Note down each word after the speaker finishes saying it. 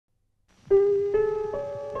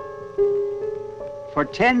For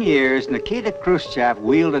 10 years, Nikita Khrushchev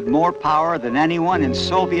wielded more power than anyone in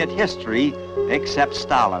Soviet history except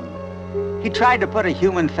Stalin. He tried to put a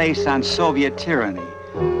human face on Soviet tyranny,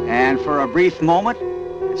 and for a brief moment,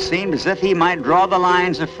 it seemed as if he might draw the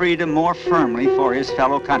lines of freedom more firmly for his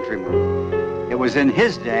fellow countrymen. It was in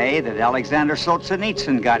his day that Alexander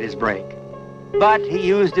Solzhenitsyn got his break. But he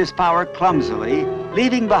used his power clumsily,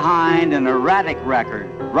 leaving behind an erratic record,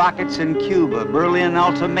 rockets in Cuba, Berlin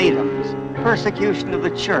ultimatums, persecution of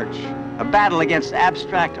the church, a battle against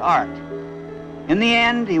abstract art. In the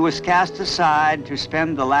end, he was cast aside to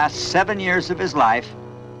spend the last 7 years of his life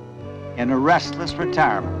in a restless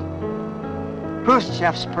retirement.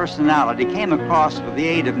 Khrushchev's personality came across with the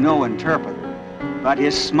aid of no interpreter, but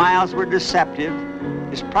his smiles were deceptive,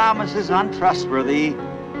 his promises untrustworthy,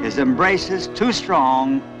 his embraces too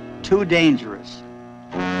strong, too dangerous.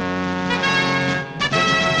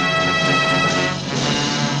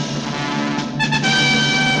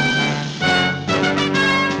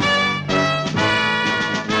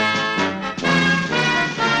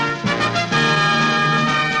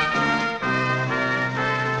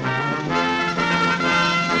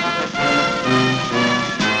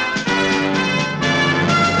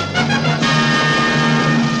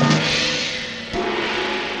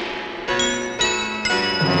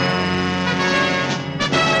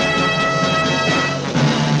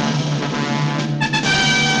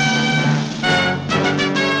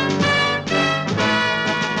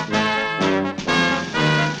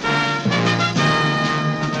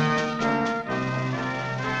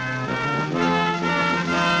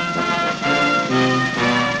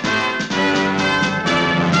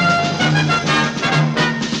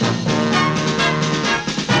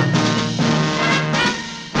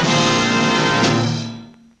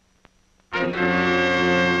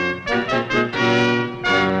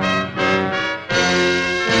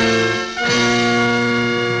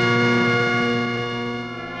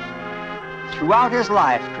 Throughout his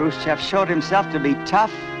life, Khrushchev showed himself to be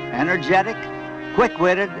tough, energetic,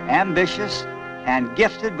 quick-witted, ambitious, and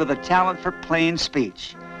gifted with a talent for plain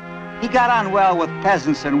speech. He got on well with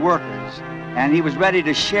peasants and workers, and he was ready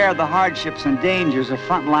to share the hardships and dangers of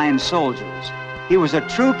frontline soldiers. He was a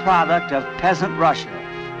true product of Peasant Russia,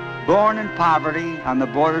 born in poverty on the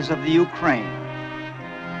borders of the Ukraine.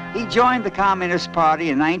 He joined the Communist Party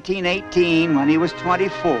in 1918 when he was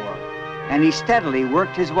 24, and he steadily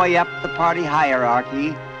worked his way up the party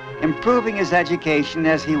hierarchy, improving his education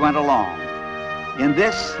as he went along. In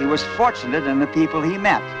this, he was fortunate in the people he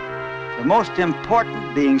met, the most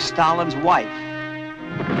important being Stalin's wife.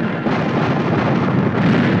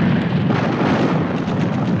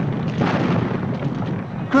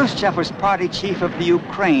 Khrushchev was party chief of the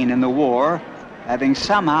Ukraine in the war, having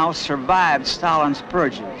somehow survived Stalin's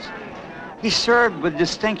purges. He served with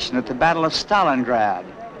distinction at the Battle of Stalingrad,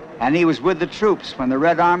 and he was with the troops when the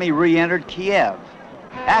Red Army re-entered Kiev.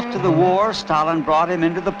 After the war, Stalin brought him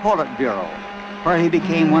into the politburo, where he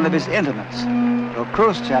became one of his intimates, though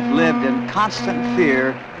Khrushchev lived in constant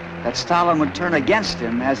fear that Stalin would turn against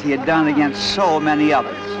him as he had done against so many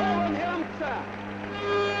others.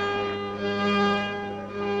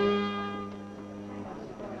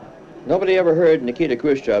 Nobody ever heard Nikita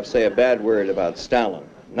Khrushchev say a bad word about Stalin,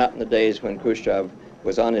 not in the days when Khrushchev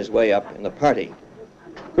was on his way up in the party.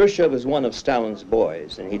 Khrushchev was one of Stalin's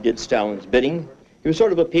boys, and he did Stalin's bidding. He was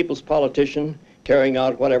sort of a people's politician, carrying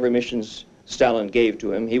out whatever missions Stalin gave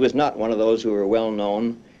to him. He was not one of those who were well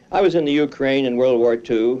known. I was in the Ukraine in World War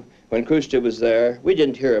II when Khrushchev was there. We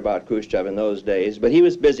didn't hear about Khrushchev in those days, but he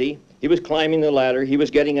was busy. He was climbing the ladder. He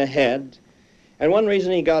was getting ahead. And one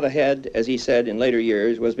reason he got ahead, as he said in later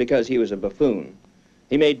years, was because he was a buffoon.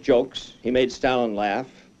 He made jokes. He made Stalin laugh.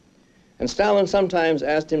 And Stalin sometimes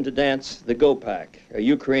asked him to dance the hopac, a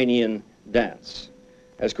Ukrainian dance.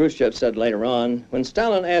 As Khrushchev said later on, when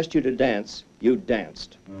Stalin asked you to dance, you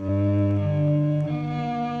danced.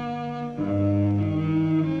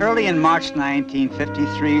 Early in March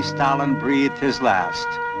 1953, Stalin breathed his last.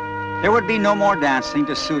 There would be no more dancing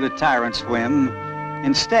to suit a tyrant's whim.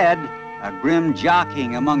 Instead, a grim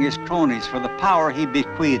jockeying among his cronies for the power he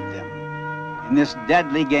bequeathed them. In this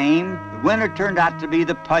deadly game, the winner turned out to be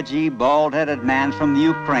the pudgy, bald-headed man from the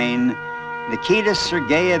Ukraine, Nikita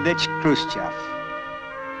Sergeyevich Khrushchev.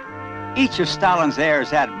 Each of Stalin's heirs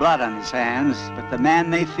had blood on his hands, but the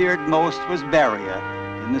man they feared most was Beria,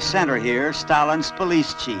 in the center here, Stalin's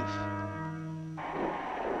police chief.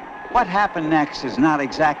 What happened next is not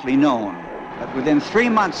exactly known, but within 3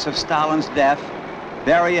 months of Stalin's death,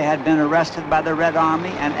 Beria had been arrested by the Red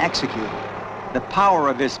Army and executed. The power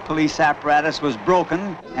of his police apparatus was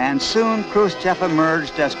broken, and soon Khrushchev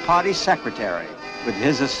emerged as party secretary. with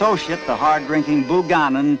his associate, the hard-drinking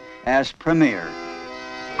Bulganin, as premier.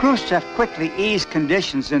 Khrushchev quickly eased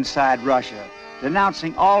conditions inside Russia,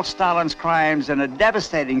 denouncing all Stalin's crimes in a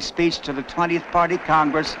devastating speech to the 20th Party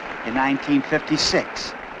Congress in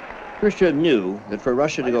 1956. Khrushchev knew that for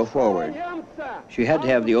Russia to go forward, she had to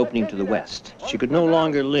have the opening to the West. She could no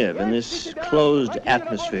longer live in this closed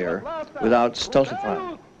atmosphere without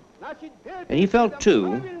stultifying. And he felt,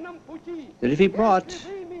 too, that if he brought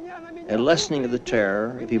a lessening of the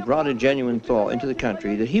terror, if he brought a genuine thaw into the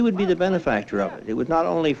country, that he would be the benefactor of it. It would not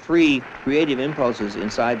only free creative impulses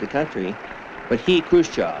inside the country, but he,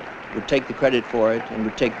 Khrushchev, would take the credit for it and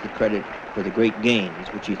would take the credit for the great gains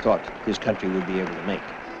which he thought his country would be able to make.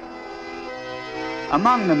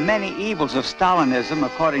 Among the many evils of Stalinism,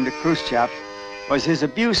 according to Khrushchev, was his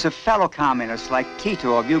abuse of fellow communists like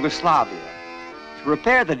Tito of Yugoslavia. To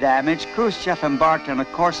repair the damage, Khrushchev embarked on a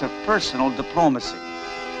course of personal diplomacy.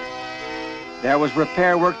 There was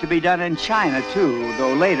repair work to be done in China, too,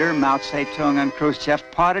 though later Mao Zedong and Khrushchev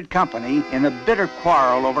parted company in a bitter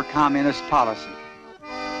quarrel over communist policy.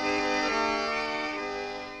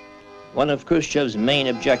 One of Khrushchev's main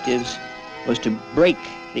objectives was to break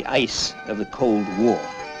the ice of the Cold War,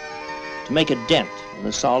 to make a dent in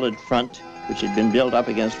the solid front which had been built up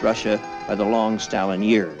against Russia by the long Stalin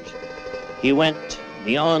years. He went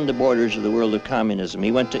beyond the borders of the world of communism.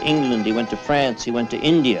 He went to England, he went to France, he went to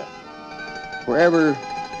India. Wherever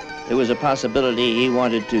there was a possibility, he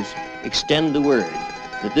wanted to extend the word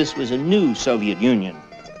that this was a new Soviet Union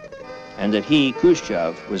and that he,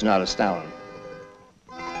 Khrushchev, was not a Stalin.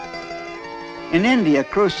 In India,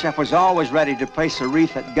 Khrushchev was always ready to place a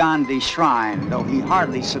wreath at Gandhi's shrine, though he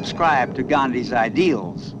hardly subscribed to Gandhi's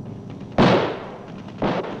ideals.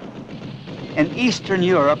 In Eastern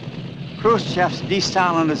Europe, Khrushchev's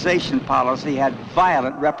destalinization policy had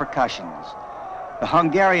violent repercussions. The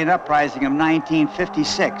Hungarian uprising of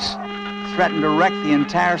 1956 threatened to wreck the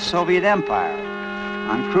entire Soviet Empire.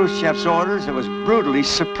 On Khrushchev's orders, it was brutally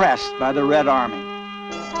suppressed by the Red Army.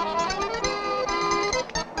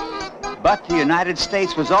 But the United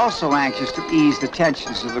States was also anxious to ease the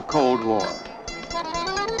tensions of the Cold War.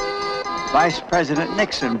 Vice President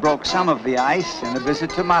Nixon broke some of the ice in a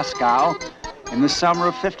visit to Moscow in the summer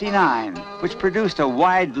of '59, which produced a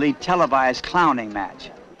widely televised clowning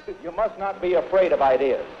match. You must not be afraid of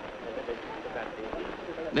ideas.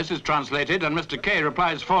 This is translated, and Mr. K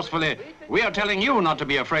replies forcefully, "We are telling you not to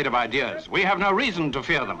be afraid of ideas. We have no reason to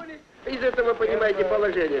fear them." Из этого понимаете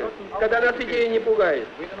положение, когда нас идея не пугает.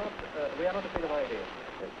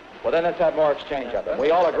 Well, then let's have more exchange of them.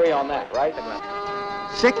 We all agree on that, right?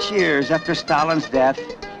 6 years after Stalin's death,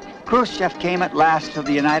 Khrushchev came at last to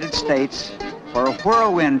the United States for a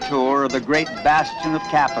whirlwind tour of the great bastion of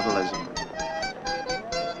capitalism.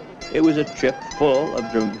 It was a trip full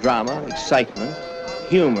of drama, excitement,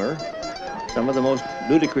 humor. Some of the most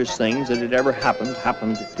ludicrous things that had ever happened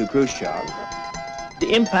to Khrushchev.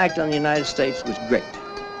 The impact on the United States was great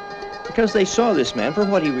because they saw this man for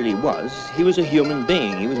what he really was. He was a human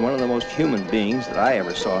being. He was one of the most human beings that I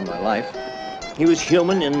ever saw in my life. He was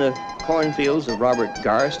human in the cornfields of Robert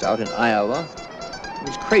Garst out in Iowa. He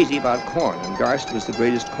was crazy about corn, and Garst was the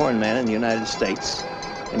greatest corn man in the United States,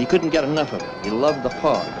 and he couldn't get enough of it. He loved the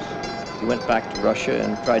hogs. He went back to Russia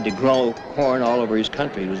and tried to grow corn all over his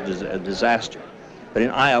country. It was a disaster. But in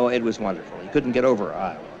Iowa, it was wonderful. He couldn't get over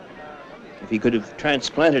Iowa. If he could have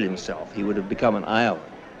transplanted himself, he would have become an Iowan.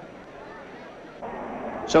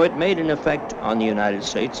 So it made an effect on the United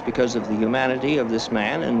States because of the humanity of this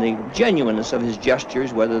man and the genuineness of his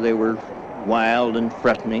gestures, whether they were wild and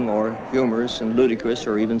threatening or humorous and ludicrous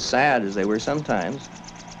or even sad as they were sometimes.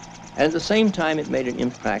 And at the same time, it made an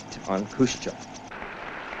impact on Khrushchev.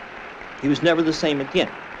 He was never the same again.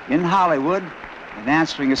 In Hollywood, in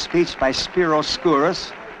answering a speech by Spiro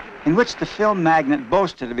Skouras, in which the film magnate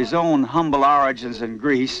boasted of his own humble origins in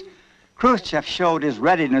Greece, Khrushchev showed his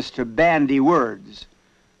readiness to bandy words,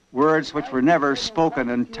 words which were never spoken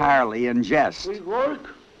entirely in jest. We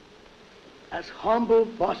work as humble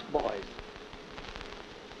boss boys.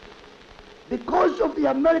 Because of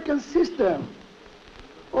the American system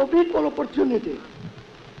of equal opportunity.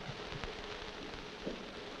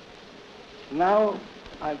 Now,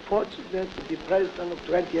 I'm fortunate to be president of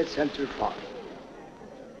 20th Century Fox.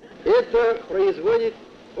 Это производит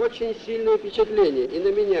очень сильное впечатление и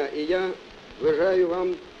на меня, и я выражаю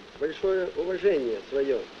вам большое уважение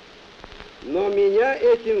свое. Но меня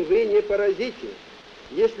этим вы не поразите.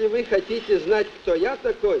 Если вы хотите знать, кто я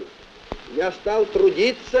такой, я стал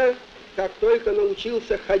трудиться, как только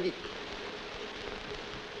научился ходить.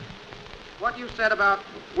 What you said about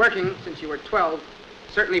working since you were 12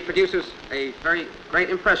 certainly produces a very great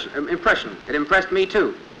impression. It impressed me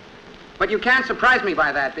too. But you can't surprise me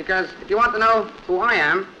by that, because if you want to know who I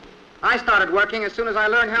am, I started working as soon as I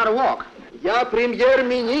learned how to walk. Я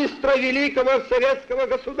премьер-министр великого советского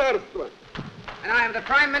государства. And I am the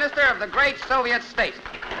Prime Minister of the great Soviet state.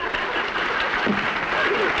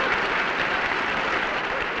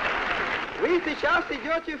 Вы сейчас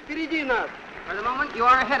идете впереди нас. For the moment, you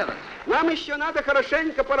are ahead of us. Нам еще надо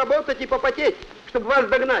хорошенько поработать и попотеть, чтобы вас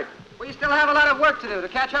догнать. We still have a lot of work to do to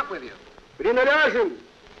catch up with you. Приналяжем.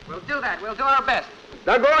 We'll do that. We'll do our best.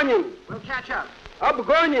 Догоним. We'll catch up.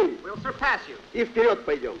 Обгоним. We'll surpass you. И вперед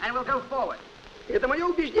пойдем. And we'll go forward. Это мое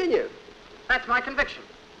убеждение. That's my conviction.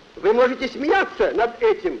 Вы можете смеяться над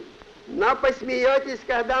этим, но посмеетесь,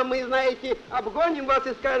 когда мы, знаете, обгоним вас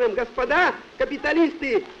и скажем: господа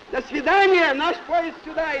капиталисты, до свидания, наш поезд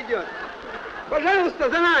сюда идет. Пожалуйста,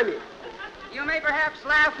 за нами. You may perhaps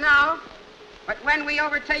laugh now, but when we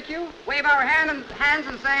overtake you, wave our hands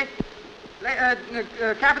and say,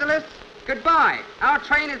 capitalists, goodbye. Our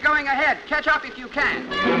train is going ahead. Catch up if you can.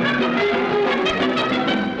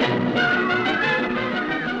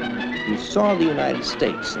 He saw the United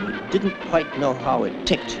States, and he didn't quite know how it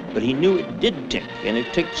ticked, but he knew it did tick, and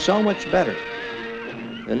it ticked so much better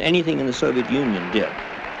than anything in the Soviet Union did.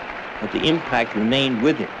 But the impact remained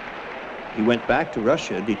with him. He went back to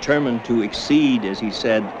Russia, determined to exceed, as he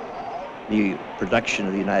said, the production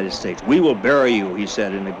of the United States. We will bury you, he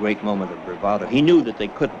said in a great moment of bravado. He knew that they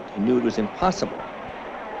couldn't. He knew it was impossible.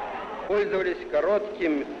 Пользовались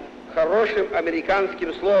коротким, хорошим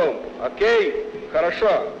американским словом. Окей,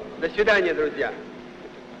 хорошо. До свидания, друзья.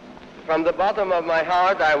 From the bottom of my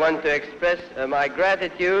heart, I want to express my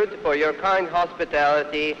gratitude for your kind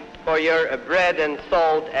hospitality, for your bread and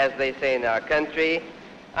salt, as they say in our country.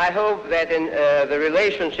 I hope that in the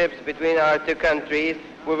relationships between our two countries,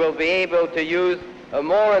 we will be able to use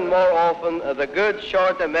more and more often the good,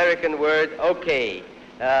 short American word, okay,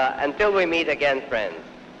 until we meet again, friends.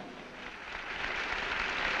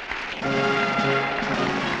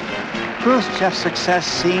 Khrushchev's success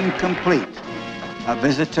seemed complete. A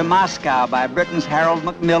visit to Moscow by Britain's Harold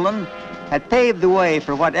Macmillan had paved the way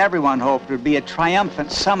for what everyone hoped would be a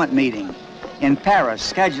triumphant summit meeting in Paris,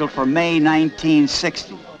 scheduled for May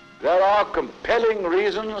 1960. There are compelling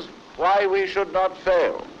reasons why we should not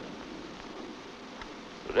fail.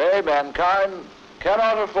 Today, mankind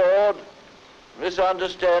cannot afford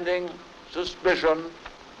misunderstanding, suspicion,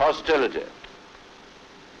 hostility.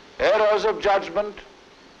 Errors of judgment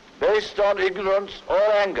based on ignorance or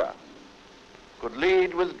anger could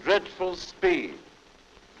lead with dreadful speed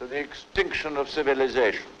to the extinction of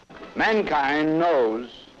civilization. Mankind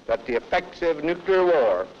knows that the effects of nuclear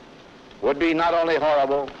war would be not only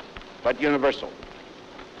horrible, but universal.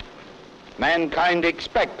 Mankind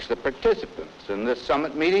expects the participants in this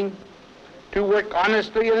summit meeting to work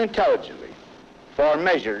honestly and intelligently for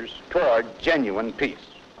measures toward genuine peace.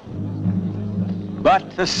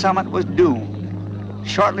 But the summit was doomed.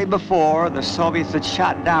 Shortly before, the Soviets had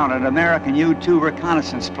shot down an American U-2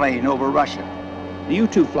 reconnaissance plane over Russia. The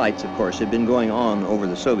U-2 flights, of course, had been going on over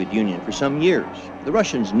the Soviet Union for some years. The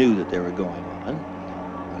Russians knew that they were going on.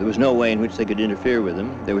 There was no way in which they could interfere with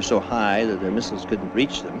them. They were so high that their missiles couldn't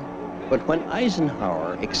reach them. But when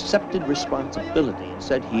Eisenhower accepted responsibility and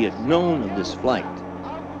said he had known of this flight,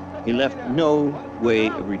 he left no way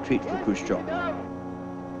of retreat for Khrushchev.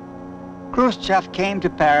 Khrushchev came to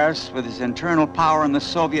Paris with his internal power in the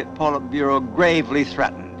Soviet politburo gravely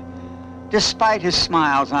threatened. Despite his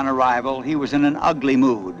smiles on arrival, he was in an ugly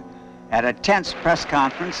mood. At a tense press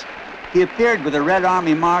conference, he appeared with a Red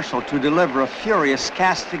Army marshal to deliver a furious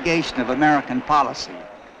castigation of American policy,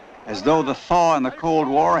 as though the thaw in the Cold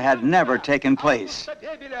War had never taken place.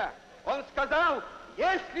 Он сказал: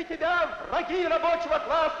 если тебя враги рабочего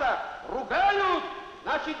класса ругают,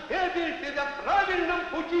 значит, Бебель, ты на правильном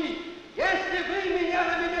пути. Если вы меня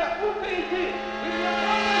на меня путаете, вы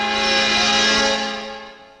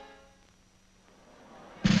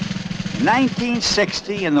In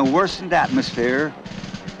 1960, in the worsened atmosphere,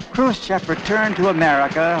 Khrushchev returned to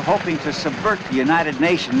America, hoping to subvert the United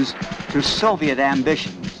Nations to Soviet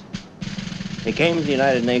ambitions. He came to the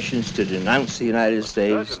United Nations to denounce the United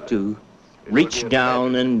States, to reach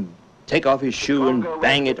down and take off his shoe and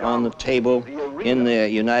bang it on the table in the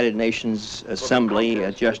United Nations Assembly,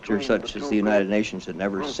 a gesture such as the United Nations had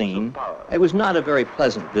never seen. It was not a very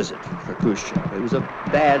pleasant visit for Khrushchev. It was a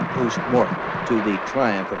bad post-mortem to the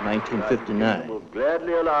triumph of 1959. Will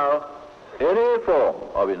gladly allow any form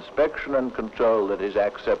of inspection and control that is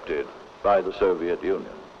accepted by the Soviet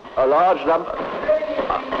Union. A large number...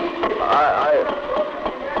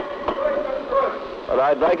 Well,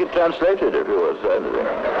 I'd like it translated if you would say anything.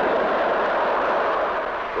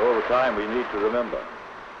 All the time we need to remember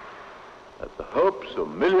that the hopes of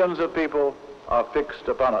millions of people are fixed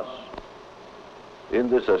upon us in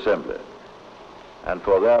this assembly, and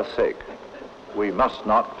for their sake, we must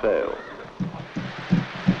not fail.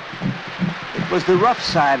 It was the rough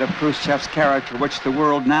side of Khrushchev's character which the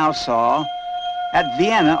world now saw. At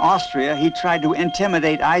Vienna, Austria, he tried to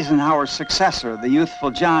intimidate Eisenhower's successor, the youthful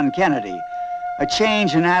John Kennedy, a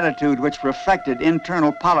change in attitude which reflected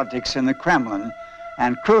internal politics in the Kremlin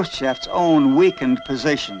and Khrushchev's own weakened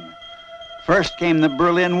position. First came the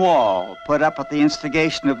Berlin Wall, put up at the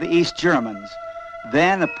instigation of the East Germans.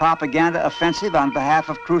 Then a propaganda offensive on behalf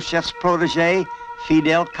of Khrushchev's protege,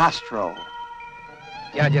 Fidel Castro.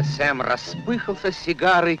 Дядя Сэм распыхался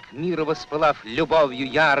сигарой, к миру воспылав любовью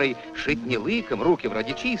ярой, шить не лыком, руки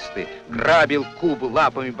вроде чисты, грабил Кубу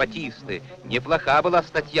лапами батисты. Неплоха была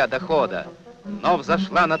статья дохода, но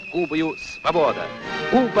взошла над Кубою свобода.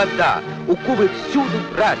 Куба, да, у Кубы всюду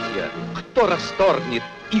братья, кто расторгнет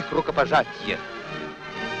их рукопожатие?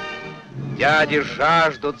 Дяди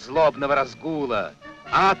жаждут злобного разгула,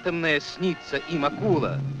 атомная снится им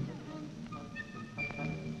акула.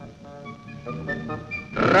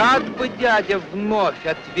 Рад бы дядя вновь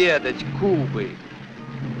отведать Кубы.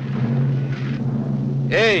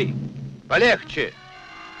 Эй, полегче,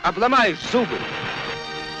 обломаешь зубы.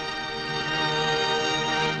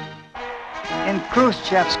 In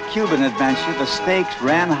Khrushchev's Cuban adventure, the stakes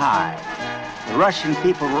ran high. The Russian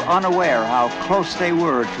people were unaware how close they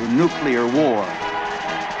were to nuclear war.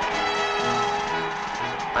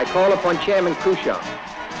 I call upon Chairman Khrushchev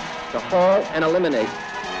to halt and eliminate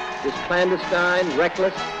this clandestine,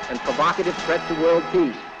 reckless, and provocative threat to world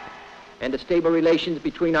peace and to stable relations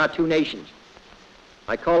between our two nations.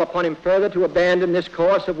 I call upon him further to abandon this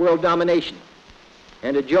course of world domination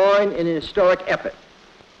and to join in an historic effort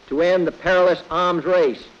to end the perilous arms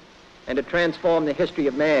race and to transform the history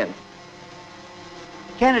of man.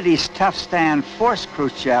 Kennedy's tough stand forced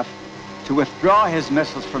Khrushchev to withdraw his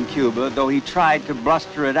missiles from Cuba, though he tried to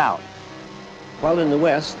bluster it out. While in the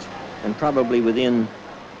West, and probably within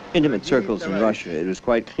intimate circles in Russia, it was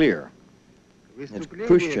quite clear that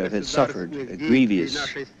Khrushchev had suffered a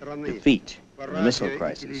grievous defeat in the missile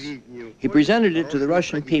crisis. He presented it to the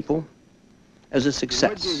Russian people as a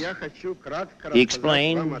success. He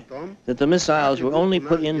explained that the missiles were only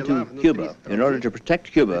put into Cuba in order to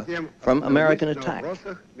protect Cuba from American attack,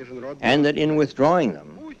 and that in withdrawing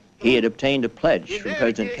them, he had obtained a pledge from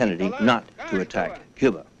President Kennedy not to attack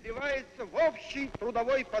Cuba.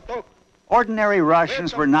 Ordinary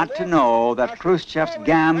Russians were not to know that Khrushchev's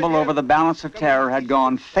gamble over the balance of terror had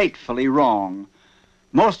gone fatefully wrong.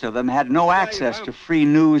 Most of them had no access to free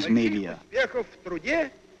news media.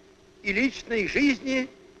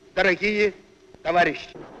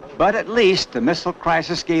 But at least the missile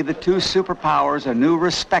crisis gave the two superpowers a new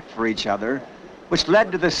respect for each other, which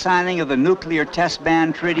led to the signing of the Nuclear Test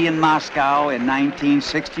Ban Treaty in Moscow in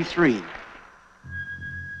 1963.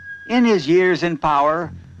 In his years in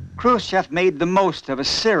power, Khrushchev made the most of a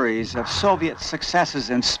series of Soviet successes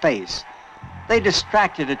in space. They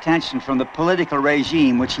distracted attention from the political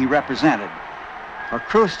regime which he represented. For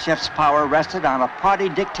Khrushchev's power rested on a party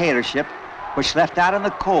dictatorship which left out in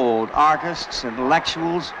the cold artists,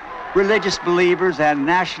 intellectuals, religious believers, and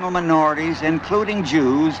national minorities, including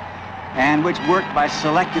Jews, and which worked by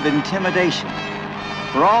selective intimidation.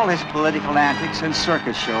 For all his political antics and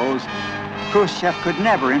circus shows, Khrushchev could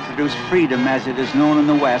never introduce freedom as it is known in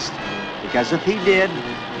the West, because if he did,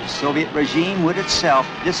 the Soviet regime would itself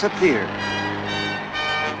disappear.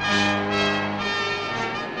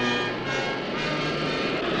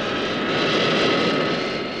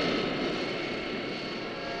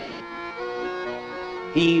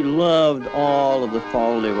 He loved all of the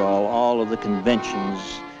fol-de-rol, all of the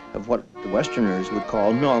conventions of what the Westerners would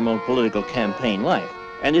call normal political campaign life.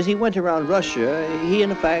 And as he went around Russia, he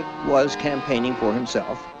in fact was campaigning for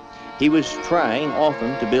himself. He was trying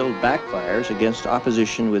often to build backfires against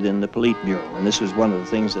opposition within the politburo, and this was one of the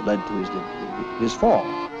things that led to his fall.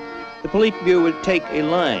 The politburo would take a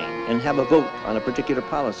line and have a vote on a particular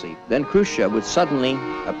policy. Then Khrushchev would suddenly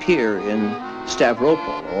appear in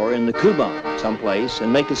Stavropol or in the Kuban someplace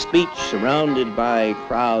and make a speech surrounded by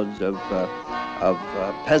crowds of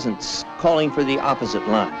peasants calling for the opposite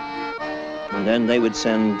line. And then they would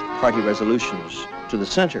send party resolutions to the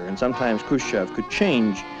center, and sometimes Khrushchev could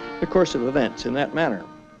change the course of events in that manner.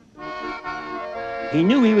 He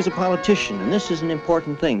knew he was a politician, and this is an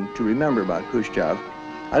important thing to remember about Khrushchev.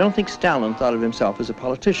 I don't think Stalin thought of himself as a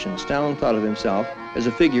politician. Stalin thought of himself as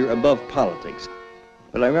a figure above politics.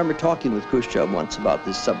 But I remember talking with Khrushchev once about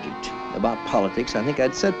this subject. about politics, I think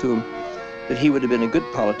I'd said to him that he would have been a good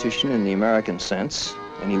politician in the American sense,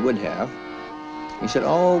 and he would have. He said,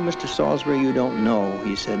 "Oh, Mr. Salisbury, you don't know."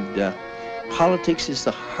 He said, "Politics is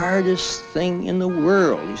the hardest thing in the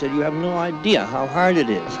world." He said, "You have no idea how hard it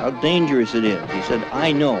is, how dangerous it is." He said,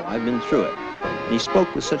 "I know, I've been through it." And he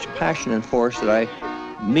spoke with such passion and force that I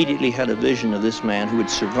immediately had a vision of this man who had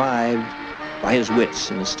survived by his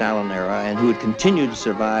wits in the Stalin era and who would continue to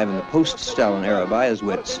survive in the post-Stalin era by his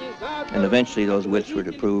wits, and eventually those wits were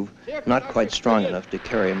to prove not quite strong enough to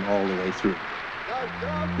carry him all the way through.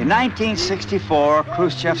 In 1964,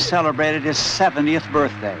 Khrushchev celebrated his 70th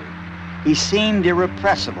birthday. He seemed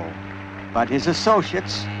irrepressible, but his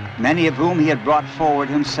associates, many of whom he had brought forward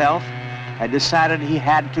himself, had decided he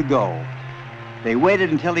had to go. They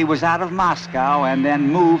waited until he was out of Moscow and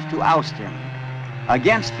then moved to oust him.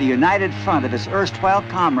 Against the united front of his erstwhile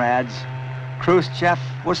comrades, Khrushchev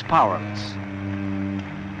was powerless.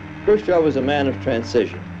 Khrushchev was a man of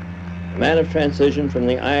transition from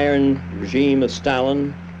the iron regime of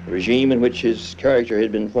Stalin, the regime in which his character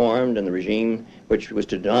had been formed, and the regime which was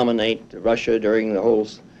to dominate Russia during the whole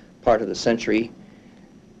part of the century,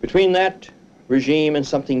 between that regime and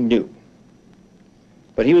something new.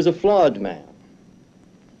 But he was a flawed man.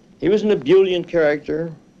 He was an ebullient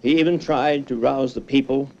character. He even tried to rouse the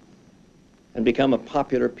people and become a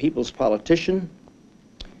popular people's politician,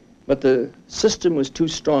 but the system was too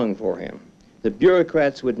strong for him. The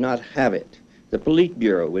bureaucrats would not have it. The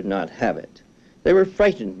politburo would not have it. They were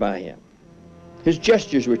frightened by him. His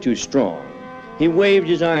gestures were too strong. He waved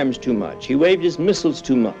his arms too much. He waved his missiles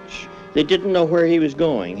too much. They didn't know where he was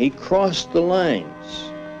going. He crossed the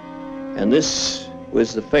lines. And this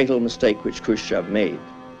was the fatal mistake which Khrushchev made.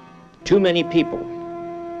 Too many people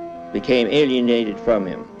became alienated from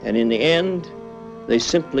him, and in the end, they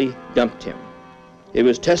simply dumped him. It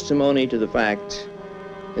was testimony to the fact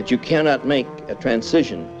that you cannot make a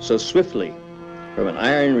transition so swiftly from an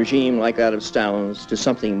iron regime like that of Stalin's to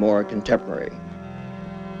something more contemporary.